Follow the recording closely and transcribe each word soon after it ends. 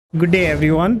Good day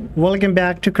everyone, welcome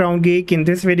back to Crown Geek. In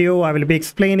this video I will be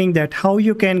explaining that how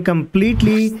you can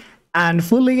completely and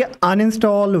fully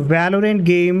uninstall Valorant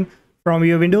game from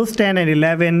your Windows 10 and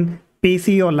 11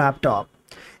 PC or laptop,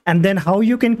 and then how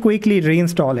you can quickly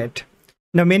reinstall it.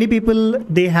 Now many people,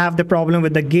 they have the problem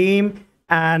with the game,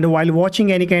 and while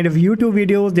watching any kind of YouTube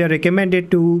videos they are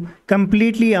recommended to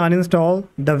completely uninstall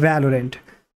the Valorant.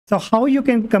 So how you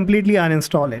can completely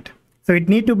uninstall it? So it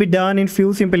need to be done in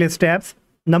few simple steps.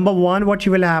 Number one, what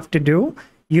you will have to do,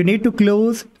 you need to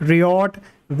close Riot,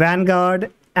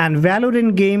 Vanguard and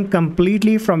Valorant game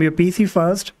completely from your PC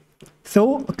first.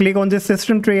 So click on this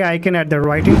system tray icon at the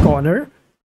right hand corner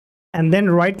and then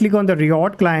right click on the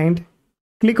Riot client,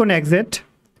 click on exit.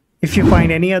 If you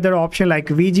find any other option like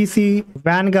VGC,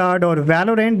 Vanguard or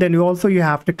Valorant, then you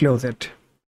have to close it.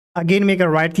 Again, make a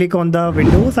right click on the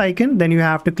Windows icon, then you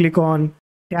have to click on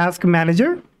Task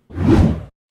Manager.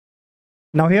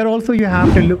 Now here also you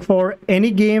have to look for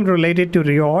any game related to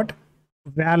Riot,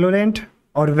 Valorant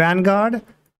or Vanguard.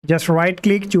 Just right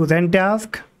click, choose End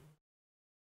Task.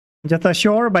 Just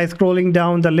assure by scrolling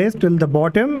down the list till the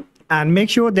bottom and make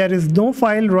sure there is no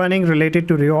file running related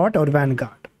to Riot or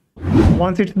Vanguard.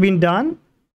 Once it's been done,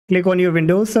 click on your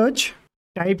Windows search.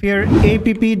 Type here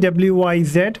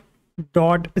appwyz.cpl.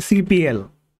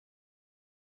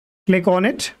 Click on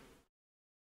it.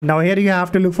 Now here you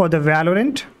have to look for the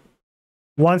Valorant.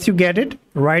 Once you get it,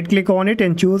 right click on it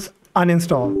and choose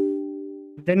uninstall.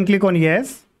 Then click on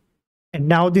yes. And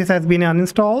now this has been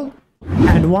uninstalled.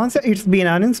 And once it's been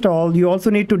uninstalled, you also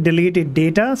need to delete its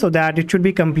data so that it should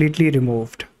be completely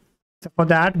removed. So for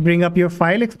that, bring up your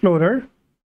file explorer.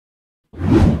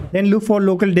 Then look for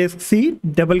local disk C,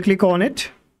 double click on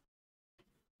it.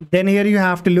 Then here you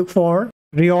have to look for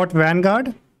Riot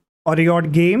Vanguard or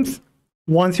Riot Games.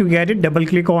 Once you get it, double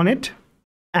click on it.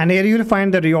 And here you will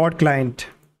find the Riot client.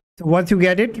 So once you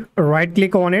get it, right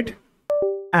click on it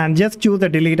and just choose the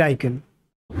delete icon.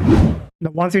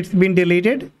 Now once it's been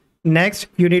deleted, next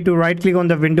you need to right click on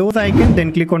the Windows icon,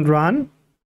 then click on run.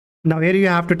 Now here you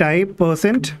have to type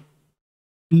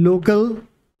 %local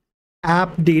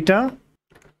app data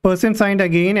 %signed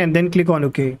again and then click on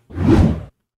OK.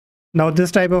 Now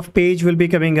this type of page will be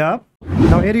coming up.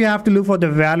 Now here you have to look for the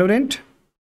Valorant.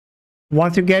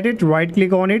 Once you get it, right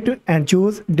click on it and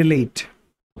choose delete.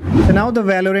 So now the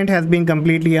Valorant has been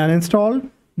completely uninstalled.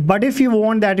 But if you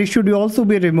want that it should also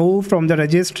be removed from the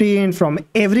registry and from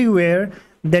everywhere,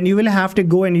 then you will have to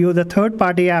go and use a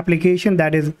third-party application,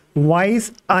 that is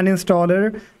Wise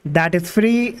Uninstaller. That is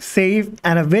free, safe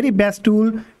and a very best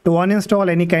tool to uninstall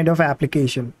any kind of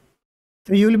application.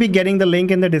 So you will be getting the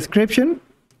link in the description.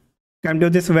 Come to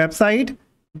this website,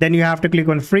 then you have to click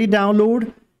on free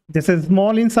download. This is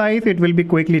small in size, it will be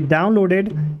quickly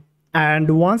downloaded. And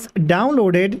once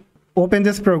downloaded, open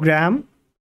this program.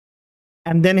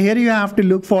 And then here you have to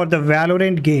look for the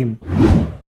Valorant game.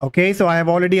 Okay, so I have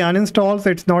already uninstalled,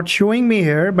 so it's not showing me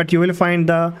here, but you will find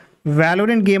the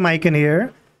Valorant game icon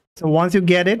here. So once you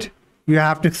get it, you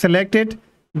have to select it.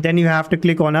 Then you have to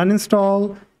click on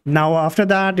uninstall. Now after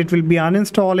that, it will be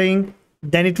uninstalling.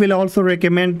 Then it will also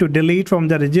recommend to delete from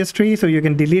the registry, so you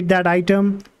can delete that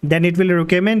item. Then it will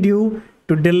recommend you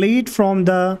to delete from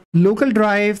the local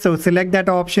drive, so select that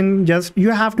option. Just you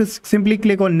have to simply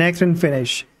click on next and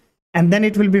finish, and then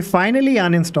it will be finally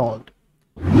uninstalled.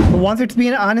 So once it's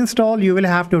been uninstalled, you will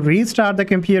have to restart the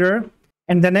computer,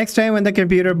 and the next time when the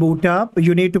computer boot up,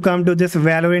 you need to come to this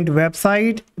Valorant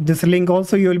website. This link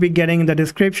also you will be getting in the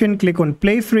description. Click on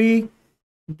play free,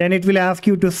 then it will ask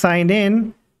you to sign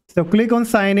in. So click on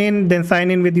sign in, then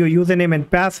sign in with your username and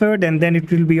password, and then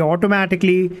it will be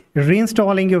automatically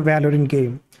reinstalling your Valorant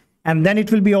game. And then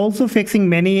it will be also fixing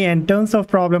many and tons of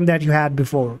problems that you had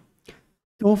before.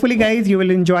 So hopefully guys, you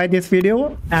will enjoy this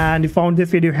video and you found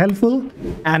this video helpful.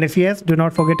 And if yes, do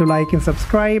not forget to like and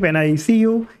subscribe, and I see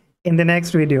you in the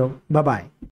next video. Bye bye.